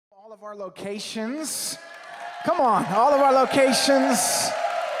of our locations. Come on, all of our locations.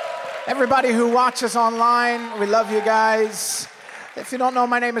 Everybody who watches online, we love you guys. If you don't know,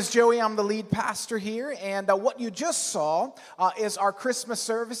 my name is Joey. I'm the lead pastor here, and what you just saw is our Christmas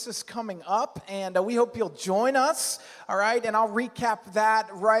services coming up, and we hope you'll join us, all right? And I'll recap that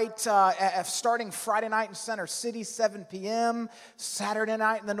starting Friday night in Center City, 7 p.m., Saturday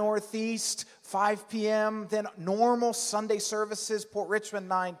night in the Northeast, 5 p.m., then normal Sunday services, Port Richmond,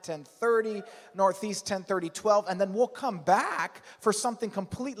 9, 10:30, Northeast, 10:30, 12, and then we'll come back for something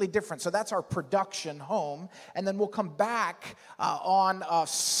completely different. So that's our production home, and then we'll come back on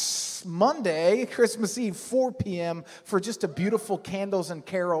Monday, Christmas Eve, 4 p.m. for just a beautiful candles and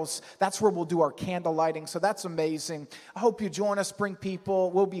carols. That's where we'll do our candle lighting, so that's amazing. I hope you join us, bring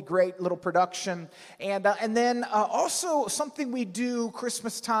people. We'll be great, little production. And then also something we do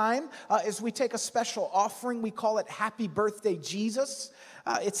Christmas time is we take a special offering. We call it Happy Birthday, Jesus.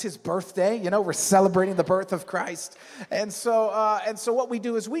 It's his birthday, you know, we're celebrating the birth of Christ. And so what we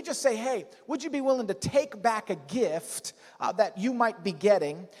do is we just say, hey, would you be willing to take back a gift that you might be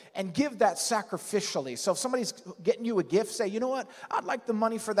getting and give that sacrificially? So if somebody's getting you a gift, say, you know what, I'd like the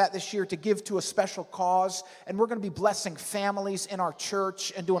money for that this year to give to a special cause, and we're going to be blessing families in our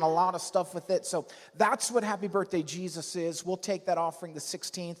church and doing a lot of stuff with it. So that's what Happy Birthday Jesus is. We'll take that offering the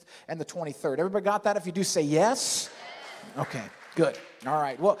 16th and the 23rd. Everybody got that? If you do, say yes. Okay. Good. All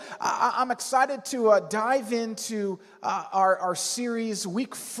right. Well, I'm excited to dive into our series,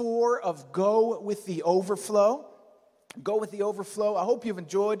 week 4 of Go with the Overflow. Go with the Overflow. I hope you've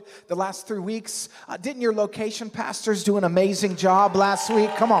enjoyed the last 3 weeks. Didn't your location pastors do an amazing job last week?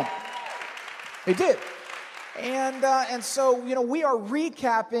 Come on. They did. And so, you know, we are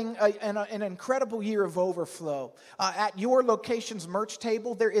recapping an incredible year of overflow. At your location's merch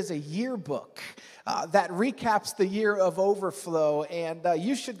table, there is a yearbook that recaps the year of overflow, and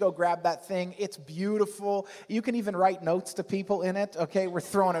you should go grab that thing. It's beautiful. You can even write notes to people in it, okay? We're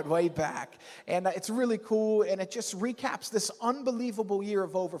throwing it way back. And it's really cool, and it just recaps this unbelievable year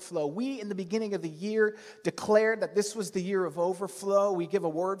of overflow. We, in the beginning of the year, declared that this was the year of overflow. We give a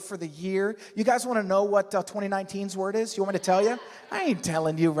word for the year. You guys want to know what 2019's word is? You want me to tell you? I ain't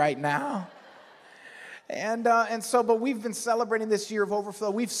telling you right now. But we've been celebrating this year of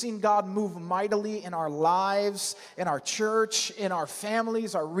overflow. We've seen God move mightily in our lives, in our church, in our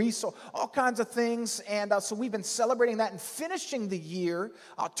families, our resource, all kinds of things. And so we've been celebrating that and finishing the year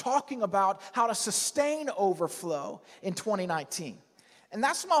talking about how to sustain overflow in 2019. And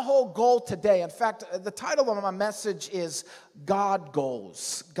that's my whole goal today. In fact, the title of my message is God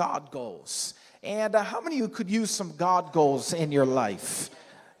Goals. God Goals. And how many of you could use some God goals in your life?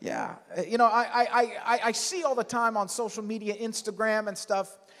 Yeah, you know, I see all the time on social media, Instagram and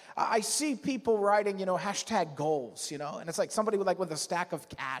stuff, I see people writing, you know, hashtag goals, you know, and it's like somebody with a stack of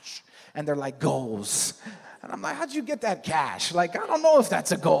cash, and they're like, goals. And I'm like, how'd you get that cash? Like, I don't know if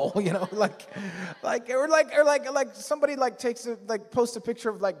that's a goal, you know, like somebody posts a picture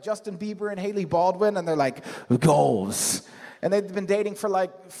of like Justin Bieber and Haley Baldwin, and they're like, goals. And they've been dating for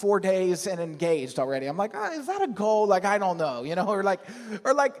like 4 days and engaged already. I'm like, is that a goal? Like, I don't know, you know? Or like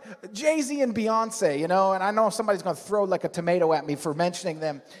Jay-Z and Beyonce, you know? And I know somebody's going to throw like a tomato at me for mentioning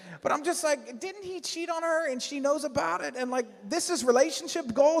them. But I'm just like, didn't he cheat on her and she knows about it? And like, this is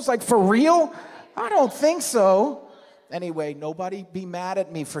relationship goals? Like, for real? I don't think so. Anyway, nobody be mad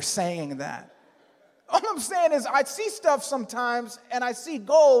at me for saying that. All I'm saying is I see stuff sometimes and I see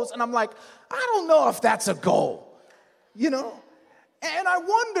goals and I'm like, I don't know if that's a goal. You know, and I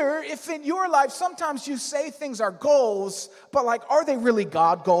wonder if in your life sometimes you say things are goals, but like, are they really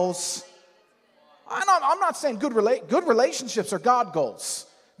God goals? I'm not saying good relationships are God goals.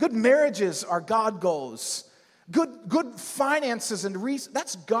 Good marriages are God goals. Good finances and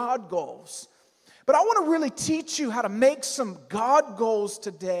that's God goals. But I want to really teach you how to make some God goals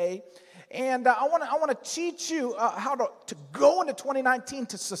today. And I want to teach you how to go into 2019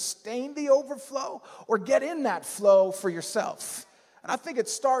 to sustain the overflow or get in that flow for yourself. And I think it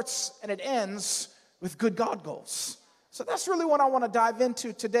starts and it ends with good God goals. So that's really what I want to dive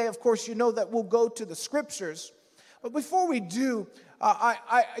into today. Of course, you know that we'll go to the scriptures. But before we do,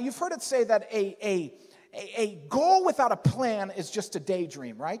 you've heard it say that a goal without a plan is just a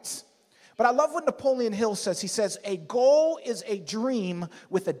daydream, right? But I love what Napoleon Hill says. He says, a goal is a dream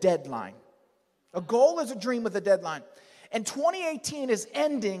with a deadline. A goal is a dream with a deadline. And 2018 is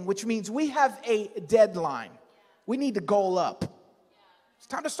ending, which means we have a deadline. We need to goal up. It's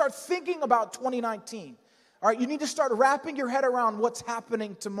time to start thinking about 2019. All right, you need to start wrapping your head around what's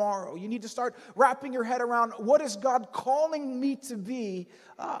happening tomorrow. You need to start wrapping your head around what is God calling me to be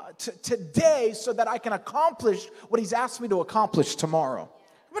today so that I can accomplish what he's asked me to accomplish tomorrow.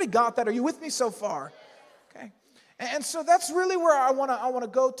 Everybody got that? Are you with me so far? Okay. And so that's really where I want to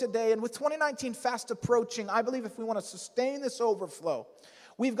go today. And with 2019 fast approaching, I believe if we want to sustain this overflow,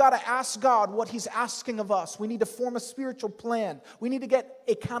 we've got to ask God what He's asking of us. We need to form a spiritual plan. We need to get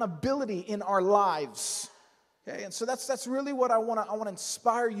accountability in our lives. Okay, and so that's really what I want to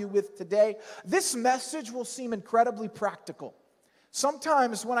inspire you with today. This message will seem incredibly practical.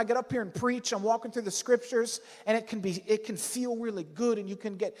 Sometimes when I get up here and preach, I'm walking through the scriptures, and it can feel really good, and you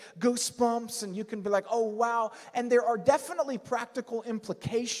can get goosebumps, and you can be like, oh, wow. And there are definitely practical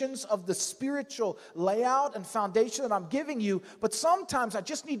implications of the spiritual layout and foundation that I'm giving you, but sometimes I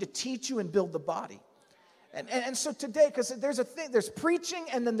just need to teach you and build the body. And so today, because there's preaching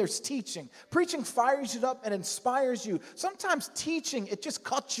and then there's teaching. Preaching fires you up and inspires you. Sometimes teaching, it just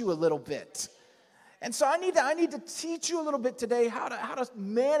cuts you a little bit. And so I need to teach you a little bit today how to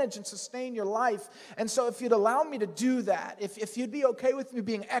manage and sustain your life. And so if you'd allow me to do that, if you'd be okay with me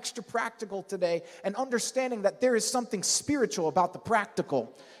being extra practical today and understanding that there is something spiritual about the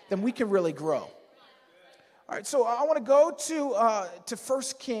practical, then we can really grow. All right, so I want to go to 1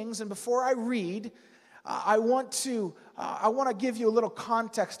 Kings, and before I read, I want to give you a little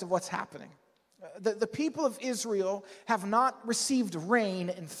context of what's happening. The people of Israel have not received rain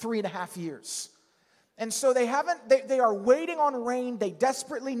in 3.5 years. And so they are waiting on rain. They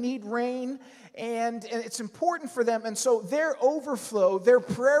desperately need rain, and it's important for them. And so their overflow, their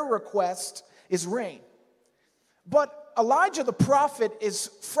prayer request is rain. But Elijah the prophet is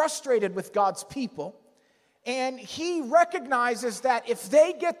frustrated with God's people, and he recognizes that if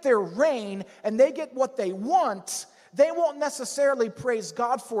they get their rain and they get what they want, they won't necessarily praise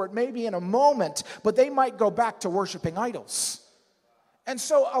God for it, maybe in a moment, but they might go back to worshiping idols. And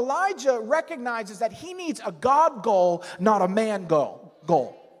so Elijah recognizes that he needs a God goal, not a man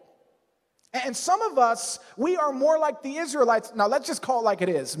goal. And some of us, we are more like the Israelites. Now, let's just call it like it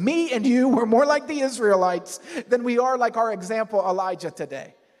is. Me and you, we're more like the Israelites than we are like our example, Elijah,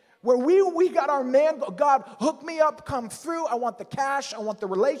 today. Where we got our man, God, hook me up, come through. I want the cash, I want the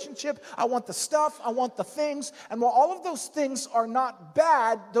relationship, I want the stuff, I want the things. And while all of those things are not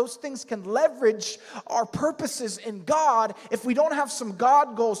bad, those things can leverage our purposes in God if we don't have some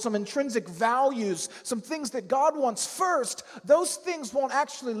God goals, some intrinsic values, some things that God wants first. Those things won't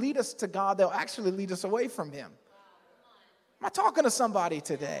actually lead us to God, they'll actually lead us away from Him. Am I talking to somebody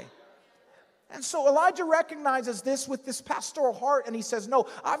today? And so Elijah recognizes this with this pastoral heart, and he says, no,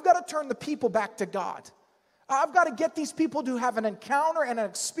 I've got to turn the people back to God. I've got to get these people to have an encounter and an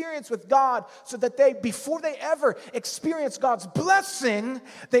experience with God so that before they ever experience God's blessing,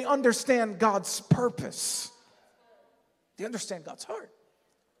 they understand God's purpose. They understand God's heart.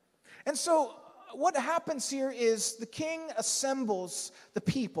 And so what happens here is the king assembles the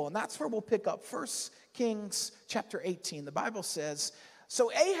people, and that's where we'll pick up. 1 Kings chapter 18, the Bible says, so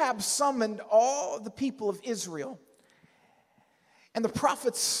Ahab summoned all the people of Israel and the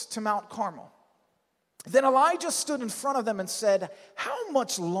prophets to Mount Carmel. Then Elijah stood in front of them and said, how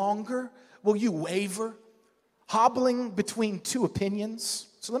much longer will you waver, hobbling between two opinions?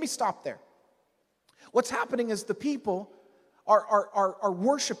 So let me stop there. What's happening is the people are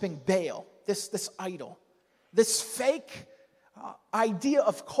worshiping Baal, this idol, this fake idea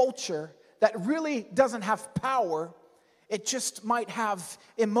of culture that really doesn't have power. It just might have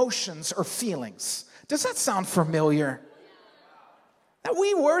emotions or feelings. Does that sound familiar? That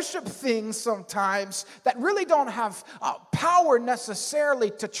we worship things sometimes that really don't have power necessarily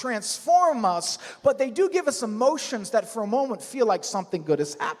to transform us, but they do give us emotions that for a moment feel like something good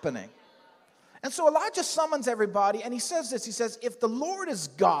is happening. And so Elijah summons everybody, and he says this. He says, if the Lord is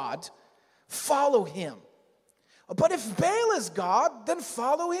God, follow Him. But if Baal is God, then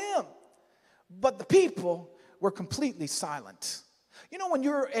follow him. But the people were completely silent. You know, when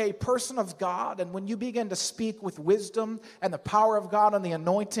you're a person of God and when you begin to speak with wisdom and the power of God and the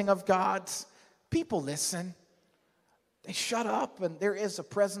anointing of God, people listen. They shut up, and there is a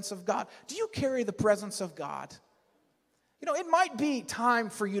presence of God. Do you carry the presence of God? You know, it might be time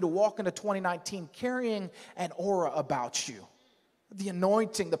for you to walk into 2019 carrying an aura about you. The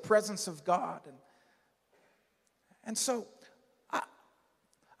anointing, the presence of God. And so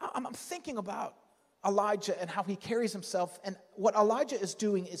I'm thinking about Elijah and how he carries himself. And what Elijah is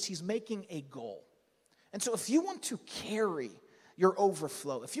doing is he's making a goal. And so if you want to carry your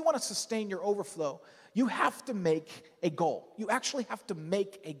overflow, if you want to sustain your overflow, you have to make a goal. You actually have to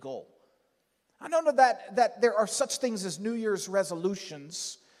make a goal. I know that there are such things as New Year's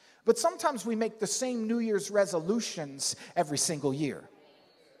resolutions, but sometimes we make the same New Year's resolutions every single year.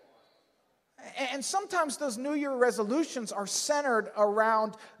 And sometimes those New Year resolutions are centered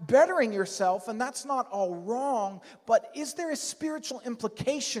around bettering yourself, and that's not all wrong, but is there a spiritual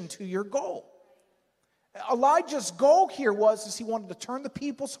implication to your goal? Elijah's goal here is he wanted to turn the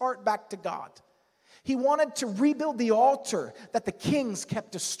people's heart back to God. He wanted to rebuild the altar that the kings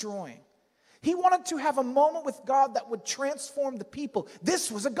kept destroying. He wanted to have a moment with God that would transform the people.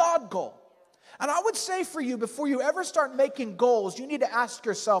 This was a God goal. And I would say for you, before you ever start making goals, you need to ask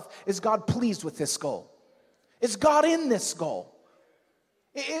yourself, is God pleased with this goal? Is God in this goal?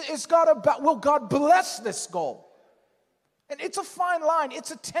 Will God bless this goal? And it's a fine line.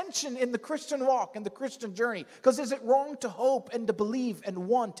 It's a tension in the Christian walk and the Christian journey. Because is it wrong to hope and to believe and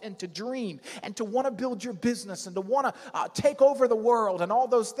want and to dream and to want to build your business and to want to take over the world and all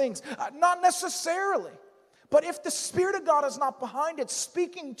those things? Not necessarily. But if the Spirit of God is not behind it,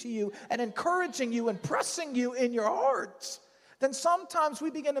 speaking to you and encouraging you and pressing you in your hearts, then sometimes we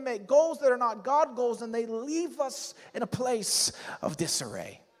begin to make goals that are not God goals, and they leave us in a place of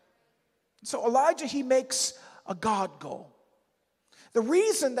disarray. So Elijah, he makes a God goal. The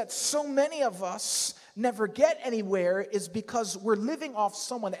reason that so many of us never get anywhere is because we're living off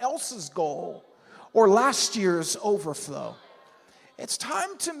someone else's goal or last year's overflow. It's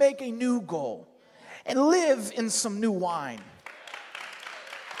time to make a new goal and live in some new wine.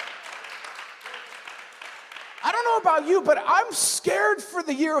 I don't know about you, but I'm scared for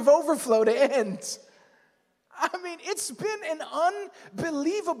the year of overflow to end. I mean, it's been an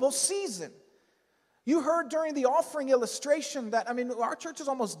unbelievable season. You heard during the offering illustration that, our church has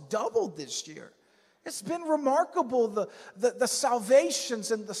almost doubled this year. It's been remarkable, the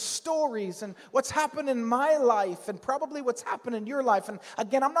salvations and the stories and what's happened in my life and probably what's happened in your life. And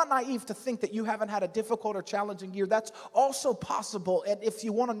again, I'm not naive to think that you haven't had a difficult or challenging year. That's also possible. And if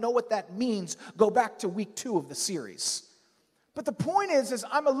you want to know what that means, go back to week 2 of the series. But the point is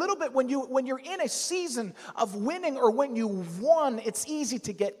I'm a little bit, when you're in a season of winning or when you've won, it's easy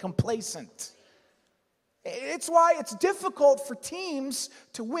to get complacent. It's why it's difficult for teams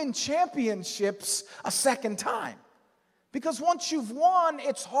to win championships a second time. Because once you've won,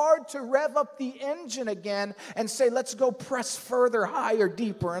 it's hard to rev up the engine again and say, let's go press further, higher,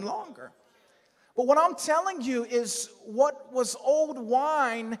 deeper, and longer. But what I'm telling you is what was old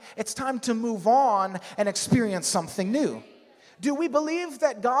wine, it's time to move on and experience something new. Do we believe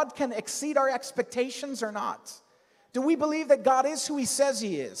that God can exceed our expectations or not? Do we believe that God is who He says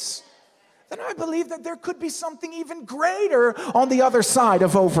He is? Then I believe that there could be something even greater on the other side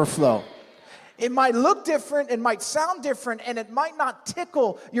of overflow. It might look different, it might sound different, and it might not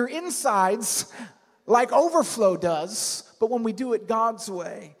tickle your insides like overflow does, but when we do it God's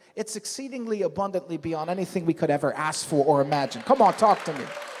way, it's exceedingly abundantly beyond anything we could ever ask for or imagine. Come on, talk to me.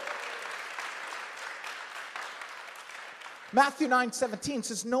 Matthew 9:17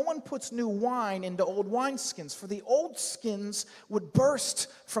 says, no one puts new wine into old wineskins, for the old skins would burst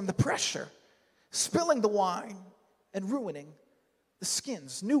from the pressure, spilling the wine and ruining the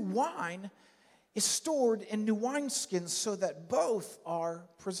skins. New wine is stored in new wineskins so that both are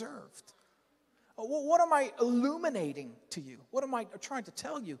preserved. What am I illuminating to you? What am I trying to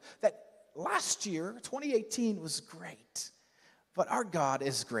tell you? That last year, 2018, was great, but our God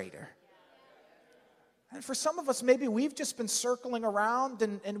is greater. And for some of us, maybe we've just been circling around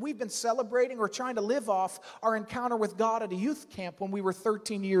and we've been celebrating or trying to live off our encounter with God at a youth camp when we were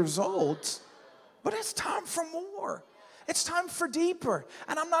 13 years old. But it's time for more. It's time for deeper.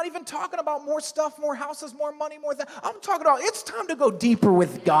 And I'm not even talking about more stuff, more houses, more money, more that. I'm talking about it's time to go deeper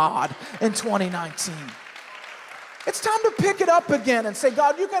with God in 2019. It's time to pick it up again and say,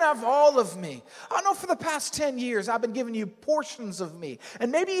 God, you can have all of me. I know for the past 10 years, I've been giving you portions of me.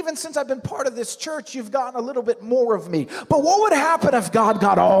 And maybe even since I've been part of this church, you've gotten a little bit more of me. But what would happen if God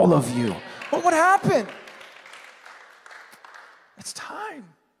got all of you? What would happen? It's time.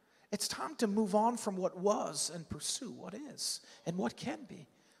 It's time to move on from what was and pursue what is and what can be.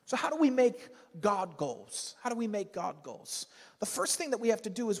 So how do we make God goals? How do we make God goals? The first thing that we have to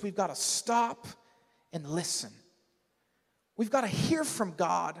do is we've got to stop and listen. We've got to hear from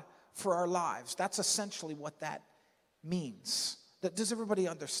God for our lives. That's essentially what that means. Does everybody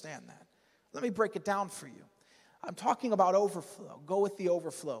understand that? Let me break it down for you. I'm talking about overflow. Go with the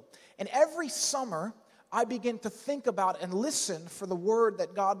overflow. And every summer, I begin to think about and listen for the word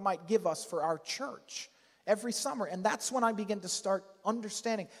that God might give us for our church. Every summer. And that's when I begin to start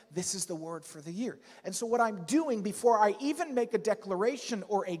understanding this is the word for the year. And so what I'm doing before I even make a declaration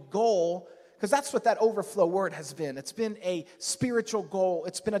or a goal, because that's what that overflow word has been. It's been a spiritual goal.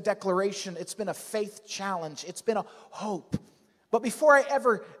 It's been a declaration. It's been a faith challenge. It's been a hope. But before I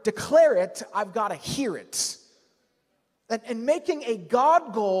ever declare it, I've got to hear it. And making a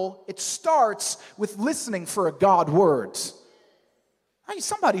God goal, it starts with listening for a God word. I mean,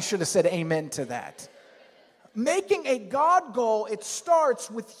 somebody should have said amen to that. Making a God goal, it starts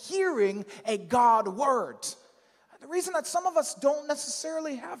with hearing a God word. The reason that some of us don't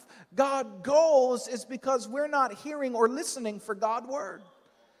necessarily have God goals is because we're not hearing or listening for God word.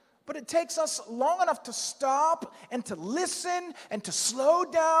 But it takes us long enough to stop and to listen and to slow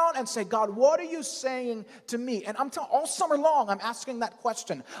down and say, God, what are you saying to me? And I'm telling all summer long, I'm asking that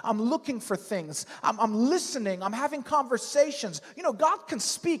question. I'm looking for things. I'm listening. I'm having conversations. You know, God can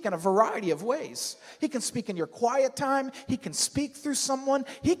speak in a variety of ways. He can speak in your quiet time. He can speak through someone.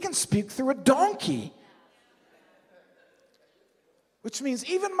 He can speak through a donkey. Which means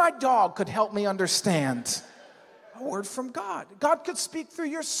even my dog could help me understand a word from God. God could speak through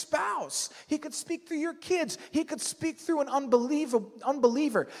your spouse. He could speak through your kids. He could speak through an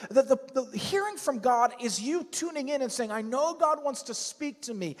unbeliever. The hearing from God is you tuning in and saying, I know God wants to speak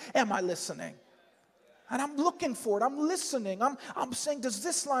to me. Am I listening? And I'm looking for it. I'm listening. I'm saying, does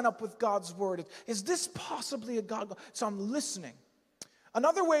this line up with God's word? Is this possibly a God goal? So I'm listening.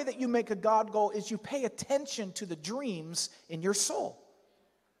 Another way that you make a God goal is you pay attention to the dreams in your soul.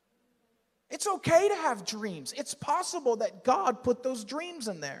 It's okay to have dreams. It's possible that God put those dreams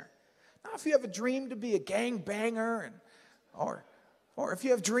in there. Now, if you have a dream to be a gangbanger, or if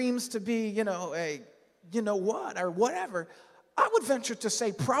you have dreams to be, or whatever, I would venture to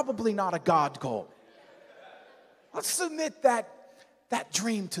say probably not a God goal. Let's submit that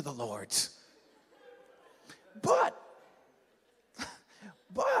dream to the Lord. But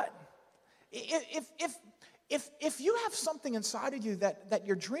if you have something inside of you that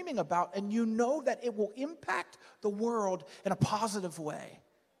you're dreaming about and you know that it will impact the world in a positive way,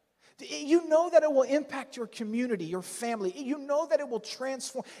 you know that it will impact your community, your family, you know that it will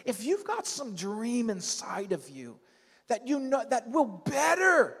transform. If you've got some dream inside of you that you know that will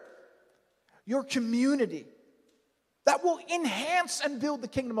better your community, that will enhance and build the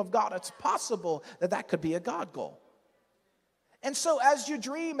kingdom of God, it's possible that could be a God goal. And so as you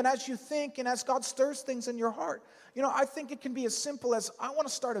dream and as you think and as God stirs things in your heart, I think it can be as simple as, I want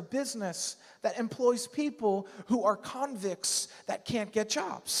to start a business that employs people who are convicts that can't get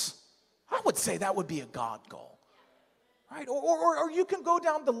jobs. I would say that would be a God goal, right? Or you can go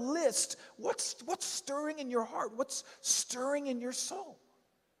down the list. What's stirring in your heart? What's stirring in your soul?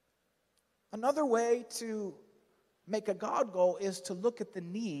 Another way to make a God goal is to look at the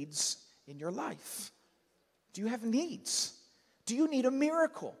needs in your life. Do you have needs? Do you need a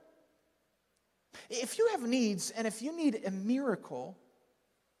miracle? If you have needs and if you need a miracle,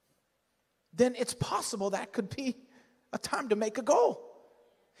 then it's possible that could be a time to make a goal.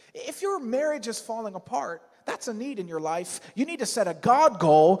 If your marriage is falling apart, that's a need in your life. You need to set a God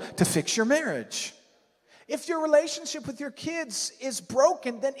goal to fix your marriage. If your relationship with your kids is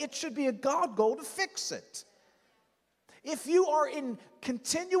broken, then it should be a God goal to fix it. If you are in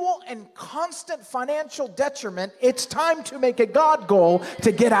continual and constant financial detriment, it's time to make a God goal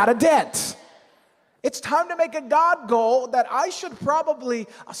to get out of debt. It's time to make a God goal that I should probably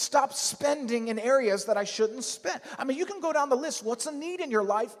stop spending in areas that I shouldn't spend. I mean, you can go down the list. What's a need in your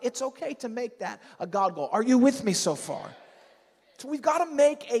life? It's okay to make that a God goal. Are you with me so far? So we've got to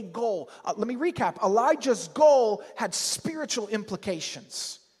make a goal. Let me recap. Elijah's goal had spiritual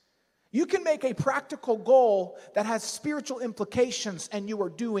implications. You can make a practical goal that has spiritual implications and you are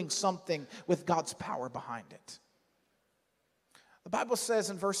doing something with God's power behind it. The Bible says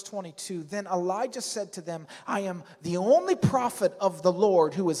in verse 22, then Elijah said to them, I am the only prophet of the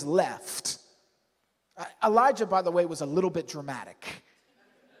Lord who is left. Elijah, by the way, was a little bit dramatic.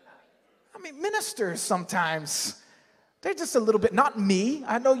 I mean, ministers sometimes, they're just a little bit, not me.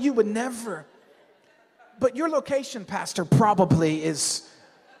 I know you would never. But your location pastor probably is.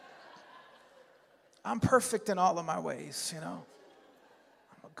 I'm perfect in all of my ways, I'm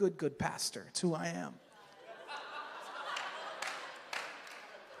a good pastor. It's who I am.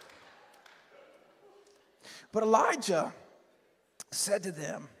 But Elijah said to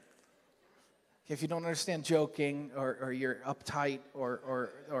them, if you don't understand joking or you're uptight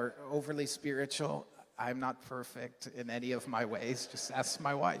or overly spiritual, I'm not perfect in any of my ways. Just ask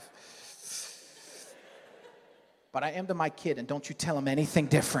my wife. But I am to my kid, and don't you tell him anything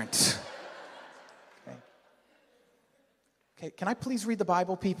different. Okay, can I please read the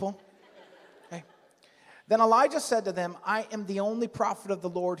Bible, people? Okay. Then Elijah said to them, I am the only prophet of the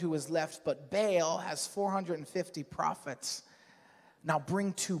Lord who is left, but Baal has 450 prophets. Now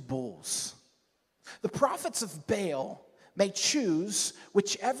bring 2 bulls. The prophets of Baal may choose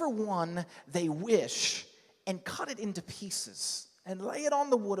whichever one they wish and cut it into pieces and lay it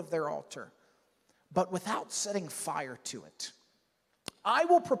on the wood of their altar. but without setting fire to it. I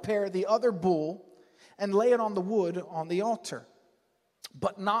will prepare the other bull and lay it on the wood on the altar,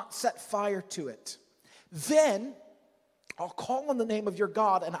 but not set fire to it. Then I'll call on the name of your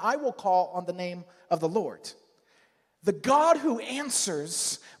God, and I will call on the name of the Lord. The God who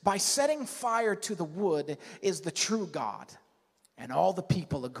answers by setting fire to the wood is the true God. And all the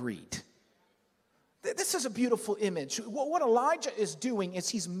people agreed. This is a beautiful image. What Elijah is doing is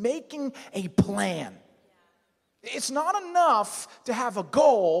he's making a plan. It's not enough to have a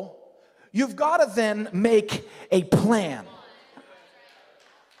goal. You've got to then make a plan.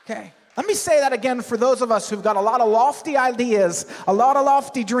 Okay. Let me say that again for those of us who've got a lot of lofty ideas, a lot of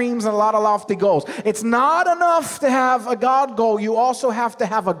lofty dreams, and a lot of lofty goals. It's not enough to have a God goal. You also have to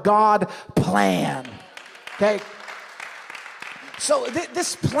have a God plan. Okay? So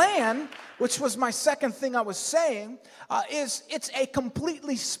this plan, which was my second thing I was saying, it's a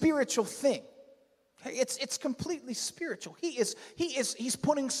completely spiritual thing. Okay? It's completely spiritual. He's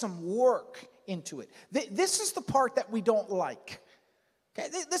putting some work into it. This is the part that we don't like. Okay,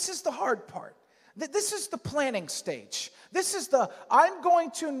 this is the hard part. This is the planning stage. This is I'm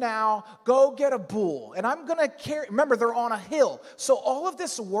going to now go get a bull, and I'm going to carry, remember, they're on a hill. So all of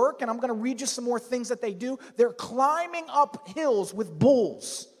this work, and I'm going to read you some more things that they do, they're climbing up hills with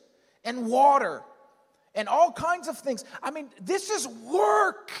bulls and water and all kinds of things. I mean, this is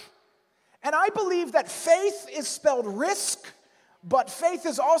work. And I believe that faith is spelled risk, but faith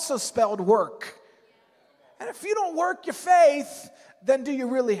is also spelled work. And if you don't work your faith, then do you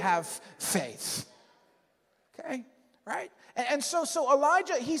really have faith? Okay, right? And so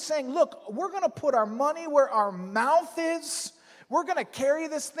Elijah, he's saying, look, we're going to put our money where our mouth is. We're going to carry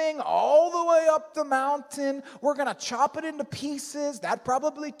this thing all the way up the mountain. We're going to chop it into pieces. That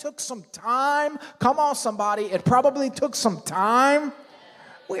probably took some time. Come on, somebody. It probably took some time.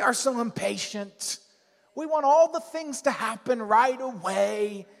 We are so impatient. We want all the things to happen right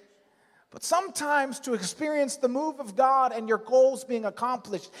away. But sometimes to experience the move of God and your goals being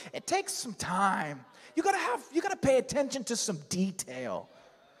accomplished, it takes some time. You gotta pay attention to some detail.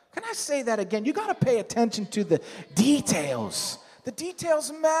 Can I say that again? You gotta pay attention to the details. The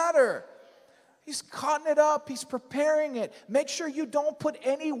details matter. He's cutting it up. He's preparing it. Make sure you don't put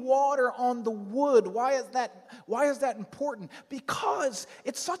any water on the wood. Why is that important? Because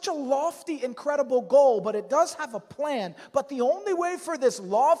it's such a lofty, incredible goal, but it does have a plan. But the only way for this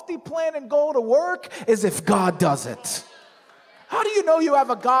lofty plan and goal to work is if God does it. How do you know you have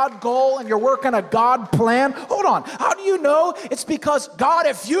a God goal and you're working a God plan? Hold on. How do you know? It's because, God,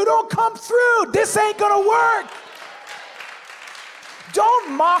 if you don't come through, this ain't going to work.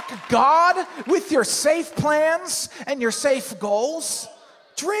 Don't mock God with your safe plans and your safe goals.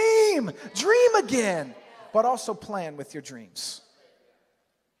 Dream again, but also plan with your dreams.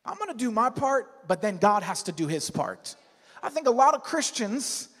 I'm going to do my part, but then God has to do his part. I think a lot of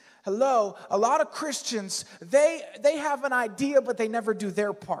Christians, they have an idea, but they never do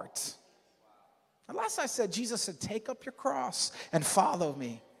their part. And last I said, Jesus said, take up your cross and follow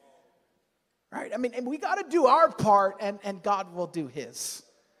me. Right? I mean, and we got to do our part, and God will do his.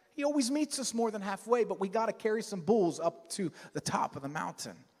 He always meets us more than halfway, but we got to carry some bulls up to the top of the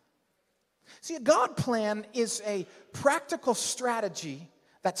mountain. See, a God plan is a practical strategy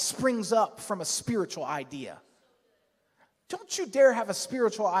that springs up from a spiritual idea. Don't you dare have a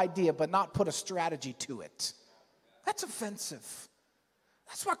spiritual idea but not put a strategy to it. That's offensive.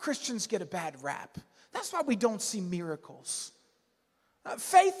 That's why Christians get a bad rap. That's why we don't see miracles.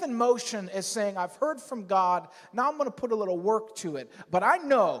 Faith in motion is saying, I've heard from God, now I'm going to put a little work to it. But I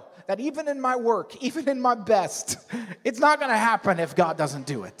know that even in my work, even in my best, it's not going to happen if God doesn't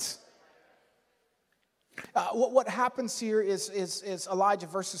do it. What happens here is Elijah,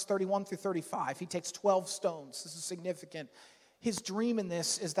 verses 31 through 35. He takes 12 stones. This is significant. His dream in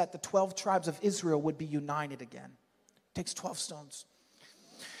this is that the 12 tribes of Israel would be united again. Takes 12 stones.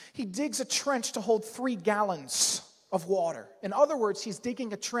 He digs a trench to hold 3 gallons of water. In other words, he's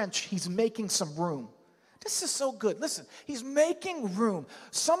digging a trench. He's making some room. This is so good. Listen, he's making room.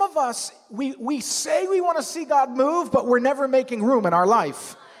 Some of us, we say we want to see God move, but we're never making room in our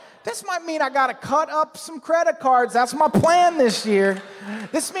life. This might mean I got to cut up some credit cards. That's my plan this year.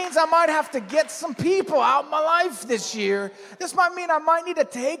 This means I might have to get some people out of my life this year. This might mean I might need to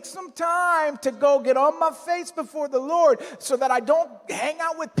take some time to go get on my face before the Lord so that I don't hang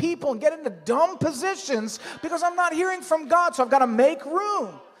out with people and get into dumb positions because I'm not hearing from God, so I've got to make room.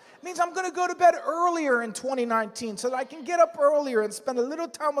 It means I'm going to go to bed earlier in 2019 so that I can get up earlier and spend a little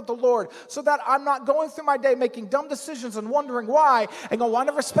time with the Lord so that I'm not going through my day making dumb decisions and wondering why and go, well, I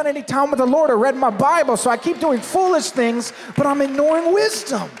never spent any time with the Lord or read my Bible, so I keep doing foolish things, but I'm ignoring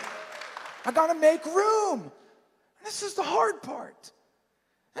wisdom. I got to make room. This is the hard part.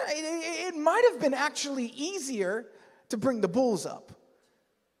 It might have been actually easier to bring the bulls up.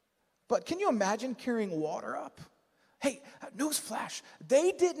 But can you imagine carrying water up? Hey, newsflash,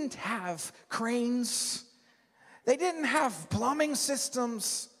 they didn't have cranes. They didn't have plumbing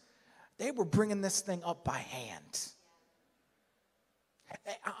systems. They were bringing this thing up by hand.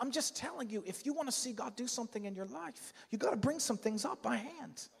 I'm just telling you, if you want to see God do something in your life, you got to bring some things up by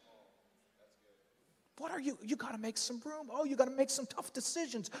hand. What are you? You got to make some room. Oh, you got to make some tough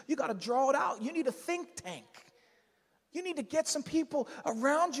decisions. You got to draw it out. You need a think tank. You need to get some people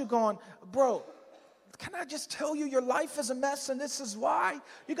around you going, bro, can I just tell you your life is a mess and this is why?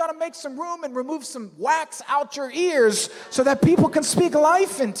 You got to make some room and remove some wax out your ears so that people can speak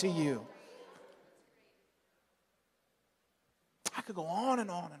life into you. I could go on and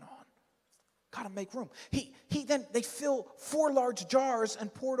on and on. Got to make room. They fill 4 large jars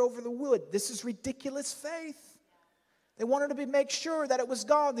and pour it over the wood. This is ridiculous faith. They wanted to make sure that it was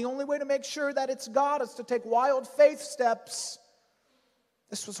God. The only way to make sure that it's God is to take wild faith steps.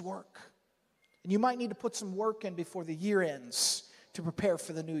 This was work. And you might need to put some work in before the year ends to prepare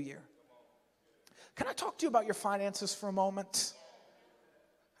for the new year. Can I talk to you about your finances for a moment?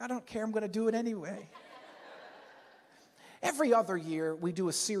 I don't care. I'm going to do it anyway. Every other year, we do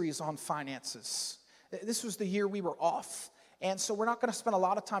a series on finances. This was the year we were off. And so we're not going to spend a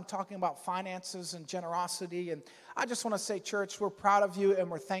lot of time talking about finances and generosity. And I just want to say, church, we're proud of you and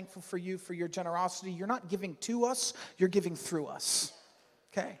we're thankful for you for your generosity. You're not giving to us, you're giving through us.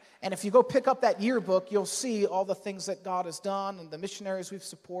 Okay? And if you go pick up that yearbook, you'll see all the things that God has done and the missionaries we've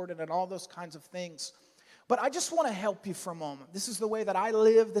supported and all those kinds of things. But I just want to help you for a moment. This is the way that I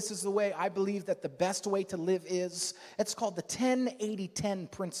live. This is the way I believe that the best way to live is. It's called the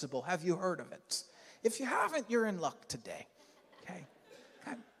 10-80-10 principle. Have you heard of it? If you haven't, you're in luck today. Okay?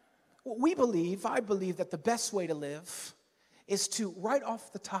 I believe that the best way to live is to, right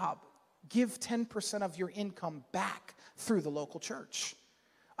off the top, give 10% of your income back through the local church.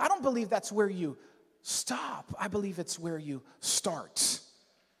 I don't believe that's where you stop. I believe it's where you start.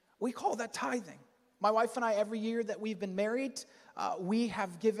 We call that tithing. My wife and I, every year that we've been married,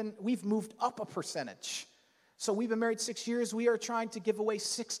 we've moved up a percentage. So we've been married 6 years. We are trying to give away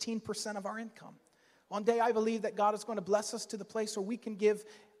 16% of our income. One day I believe that God is going to bless us to the place where we can give,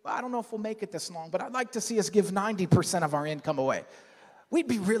 I don't know if we'll make it this long, but I'd like to see us give 90% of our income away. We'd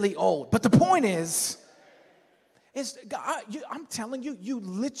be really old. But the point is God, I'm telling you,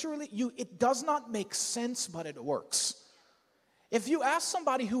 it does not make sense, but it works. If you ask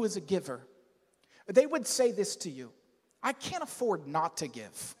somebody who is a giver, they would say this to you: I can't afford not to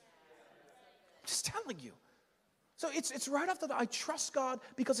give. I'm just telling you. So it's right after that. I trust God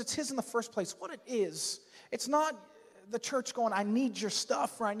because it's His in the first place. What it is, it's not the church going, I need your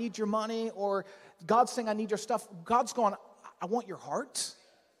stuff, or I need your money, or God saying, I need your stuff. God's going, I want your heart.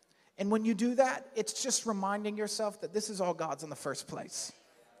 And when you do that, it's just reminding yourself that this is all God's in the first place.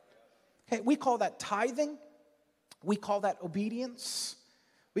 Okay, we call that tithing. We call that obedience.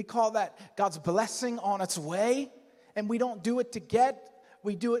 We call that God's blessing on its way. And we don't do it to get.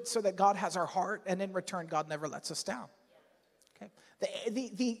 We do it so that God has our heart. And in return, God never lets us down. Okay.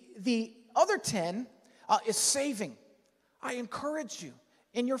 The other 10 is saving. I encourage you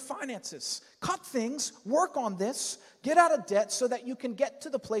in your finances. Cut things. Work on this. Get out of debt so that you can get to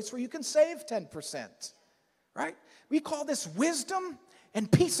the place where you can save 10%. Right? We call this wisdom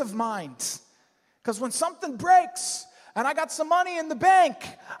and peace of mind. Because when something breaks and I got some money in the bank,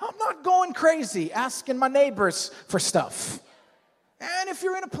 I'm not going crazy asking my neighbors for stuff. And if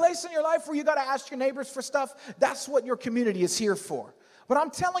you're in a place in your life where you got to ask your neighbors for stuff, that's what your community is here for. But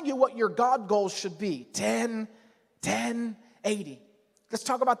I'm telling you what your God goals should be. 10, 10, 80. Let's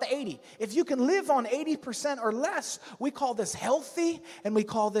talk about the 80. If you can live on 80% or less, we call this healthy and we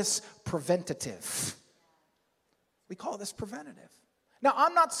call this preventative. We call this preventative. Now,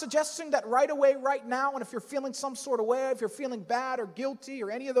 I'm not suggesting that right away, right now, and if you're feeling some sort of way, if you're feeling bad or guilty or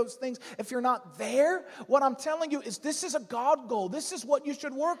any of those things, if you're not there, what I'm telling you is this is a God goal. This is what you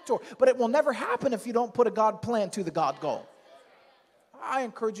should work toward. But it will never happen if you don't put a God plan to the God goal. I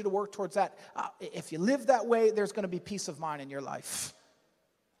encourage you to work towards that. If you live that way, there's going to be peace of mind in your life.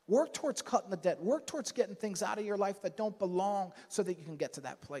 Work towards cutting the debt. Work towards getting things out of your life that don't belong so that you can get to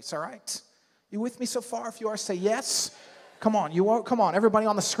that place, all right? You with me so far? If you are, say yes. Come on, you are. Come on, everybody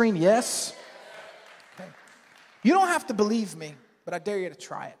on the screen, yes? Okay. You don't have to believe me, but I dare you to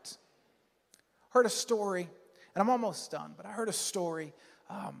try it. Heard a story, and I'm almost done, but I heard a story,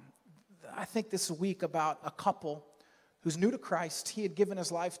 I think this week, about a couple who's new to Christ. He had given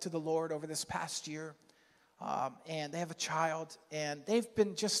his life to the Lord over this past year. and they have a child, and they've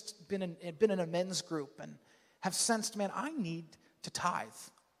been in a men's group and have sensed, man, I need to tithe.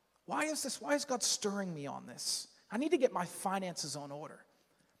 Why is this? Why is God stirring me on this? I need to get my finances on order.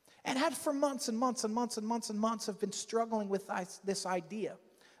 And had for months and months and months and months and months have been struggling with this idea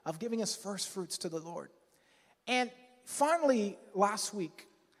of giving his first fruits to the Lord. And finally, last week,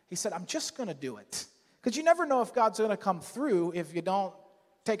 he said, I'm just going to do it. Because you never know if God's going to come through if you don't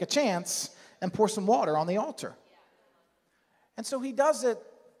take a chance and pour some water on the altar. And so he does it.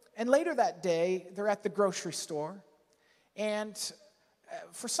 And later that day, they're at the grocery store. And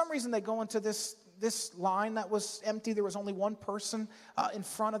for some reason, they go into this line that was empty. There was only one person in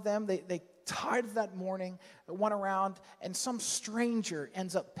front of them. They tithed that morning, went around, and some stranger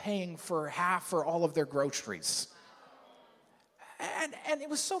ends up paying for half or all of their groceries. And it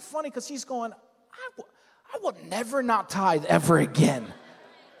was so funny because he's going, I will never not tithe ever again.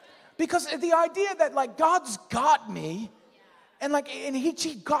 Because the idea that like God's got me, and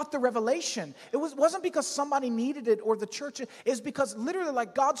he got the revelation. It wasn't because somebody needed it or the church. It's because literally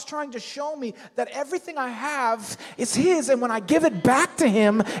like God's trying to show me that everything I have is his. And when I give it back to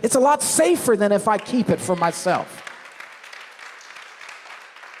him, it's a lot safer than if I keep it for myself.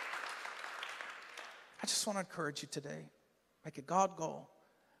 I just want to encourage you today. Make a God goal,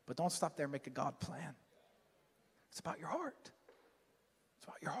 but don't stop there. Make a God plan. It's about your heart. It's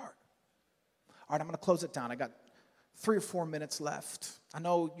about your heart. All right, I'm going to close it down. I got 3 or 4 minutes left. I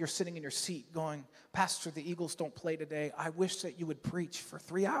know you're sitting in your seat going, Pastor, the Eagles don't play today. I wish that you would preach for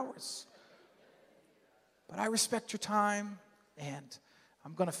 3 hours. But I respect your time, and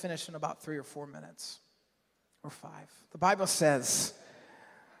I'm going to finish in about 3 or 4 minutes, or 5. The Bible says,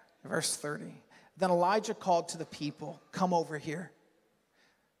 verse 30, then Elijah called to the people, come over here.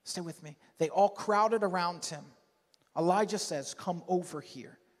 Stay with me. They all crowded around him. Elijah says, come over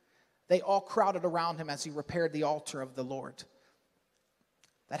here. They all crowded around him as he repaired the altar of the Lord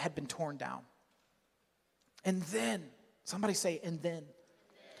that had been torn down. And then, somebody say, and then.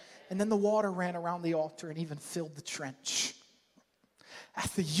 And then the water ran around the altar and even filled the trench. At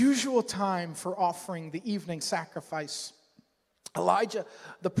the usual time for offering the evening sacrifice, Elijah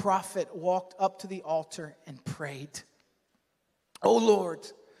the prophet walked up to the altar and prayed, O Lord,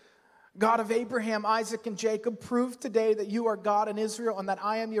 God of Abraham, Isaac, and Jacob, prove today that you are God in Israel and that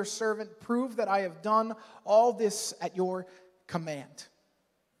I am your servant. Prove that I have done all this at your command.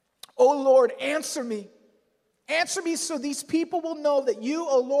 O Lord, answer me. Answer me so these people will know that you,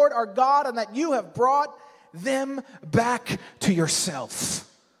 O Lord, are God and that you have brought them back to yourself.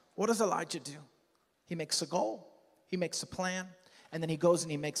 What does Elijah do? He makes a goal. He makes a plan. And then he goes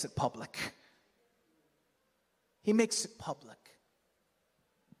and he makes it public. He makes it public.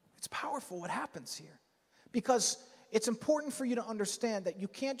 It's powerful what happens here, because it's important for you to understand that you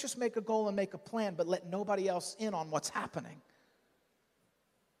can't just make a goal and make a plan, but let nobody else in on what's happening.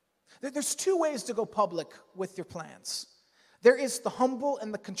 There's 2 ways to go public with your plans. There is the humble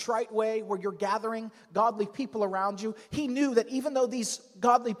and the contrite way where you're gathering godly people around you. He knew that even though these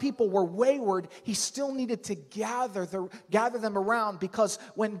godly people were wayward, he still needed to gather them around, because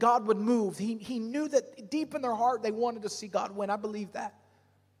when God would move, he knew that deep in their heart they wanted to see God win. I believe that.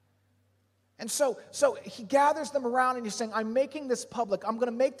 And so he gathers them around and he's saying, I'm making this public. I'm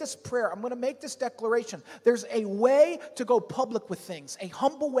going to make this prayer. I'm going to make this declaration. There's a way to go public with things, a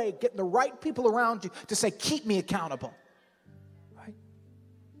humble way, getting the right people around you to say, keep me accountable.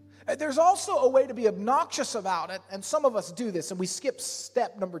 Right? There's also a way to be obnoxious about it, and some of us do this, and we skip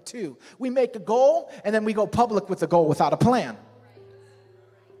step number 2. We make a goal, and then we go public with the goal without a plan.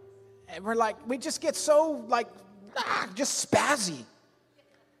 And we're like, we just get so just spazzy.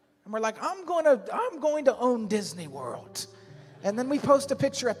 And we're like, I'm going to own Disney World. And then we post a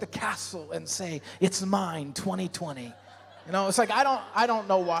picture at the castle and say, it's mine, 2020. You know, it's like, I don't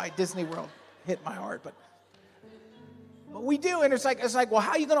know why Disney World hit my heart, but we do. And it's like, well,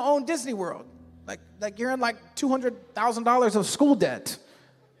 how are you going to own Disney World? Like you're in like $200,000 of school debt.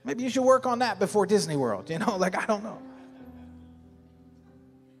 Maybe you should work on that before Disney World. You know, I don't know.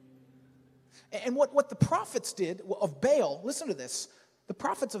 And what the prophets did of Baal, listen to this. The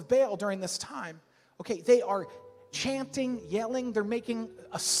prophets of Baal during this time, okay, they are chanting, yelling, they're making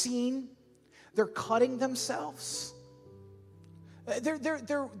a scene, they're cutting themselves. They're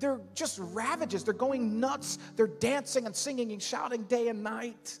just ravages. They're going nuts. They're dancing and singing and shouting day and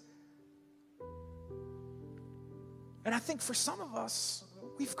night. And I think for some of us,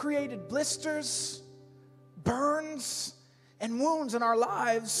 we've created blisters, burns, and wounds in our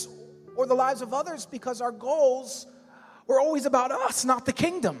lives or the lives of others because our goals were always about us, not the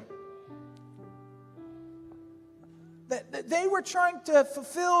kingdom. That they were trying to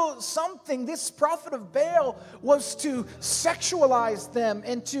fulfill something. This prophet of Baal was to sexualize them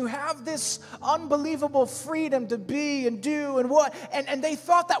and to have this unbelievable freedom to be and do and what. And they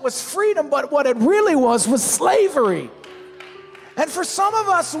thought that was freedom, but what it really was slavery. And for some of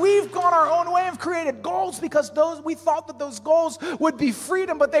us, we've gone our own way and created goals because we thought that those goals would be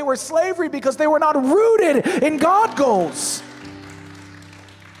freedom, but they were slavery because they were not rooted in God goals.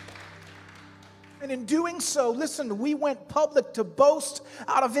 And in doing so, listen, we went public to boast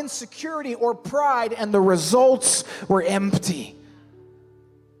out of insecurity or pride, and the results were empty.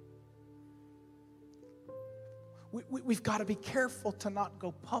 We've got to be careful to not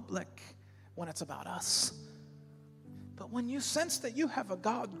go public when it's about us. But when you sense that you have a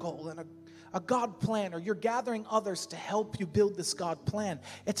God goal and a God plan, or you're gathering others to help you build this God plan,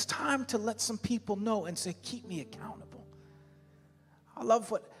 it's time to let some people know and say, keep me accountable. I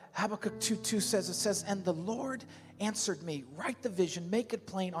love what Habakkuk 2:2 says. It says, and the Lord answered me, write the vision, make it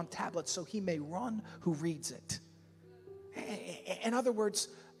plain on tablets so he may run who reads it. In other words,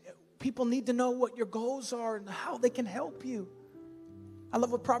 people need to know what your goals are and how they can help you. I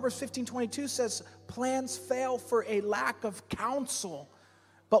love what Proverbs 15:22 says, plans fail for a lack of counsel,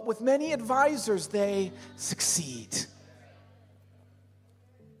 but with many advisors they succeed.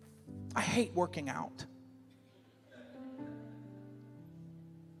 I hate working out.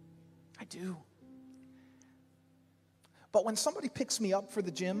 I do. But when somebody picks me up for the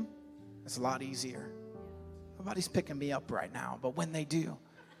gym, it's a lot easier. Nobody's picking me up right now, but when they do.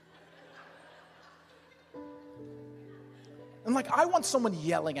 And I want someone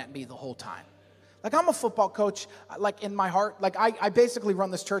yelling at me the whole time. I'm a football coach, in my heart. I basically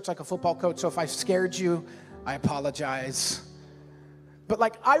run this church like a football coach, so if I scared you, I apologize.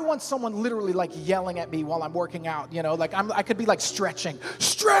 But I want someone literally yelling at me while I'm working out, I could be stretching,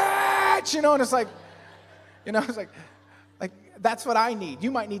 stretch, and it's that's what I need.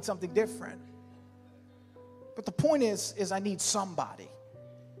 You might need something different. But the point is I need somebody.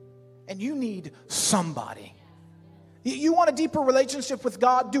 And you need somebody. You want a deeper relationship with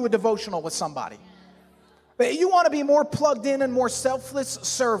God? Do a devotional with somebody. You want to be more plugged in and more selfless?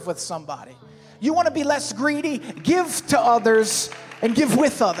 Serve with somebody. You want to be less greedy? Give to others and give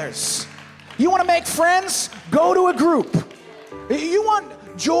with others. You want to make friends? Go to a group. You want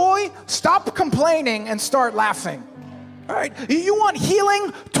joy? Stop complaining and start laughing. All right? You want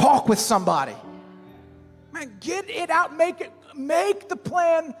healing? Talk with somebody. Man, get it out. Make the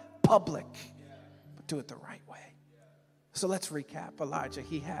plan public. But do it the right way. So let's recap. Elijah,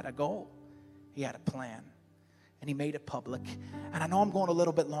 he had a goal. He had a plan. And he made it public. And I know I'm going a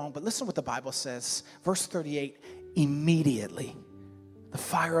little bit long, but listen what the Bible says. Verse 38, immediately the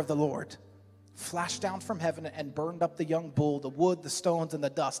fire of the Lord flashed down from heaven and burned up the young bull, the wood, the stones, and the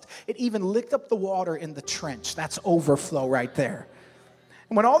dust. It even licked up the water in the trench. That's overflow right there.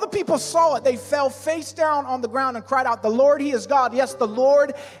 And when all the people saw it, they fell face down on the ground and cried out, the Lord, he is God. Yes, the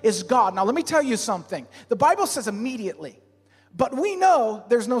Lord is God. Now, let me tell you something. The Bible says immediately, but we know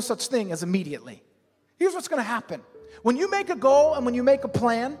there's no such thing as immediately. Here's what's going to happen. When you make a goal and when you make a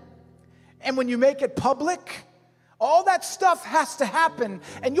plan and when you make it public, all that stuff has to happen,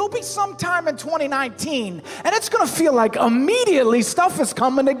 and you'll be sometime in 2019, and it's going to feel like immediately stuff is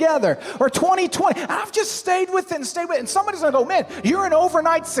coming together. Or 2020, and I've just stayed with it, and somebody's going to go, man, you're an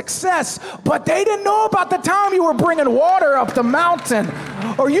overnight success, but they didn't know about the time you were bringing water up the mountain,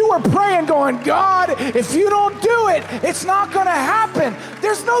 or you were praying going, God, if you don't do it, it's not going to happen.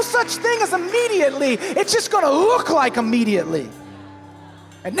 There's no such thing as immediately. It's just going to look like immediately.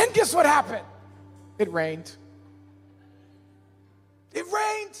 And then guess what happened? It rained. It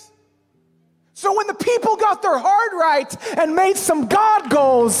rained. So when the people got their heart right and made some God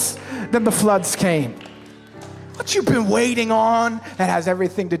goals, then the floods came. What you've been waiting on, that has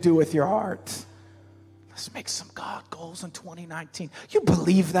everything to do with your heart. Let's make some God goals in 2019. You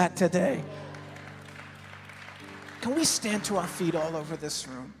believe that today? Can we stand to our feet all over this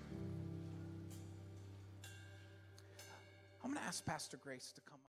room? I'm going to ask Pastor Grace to come up.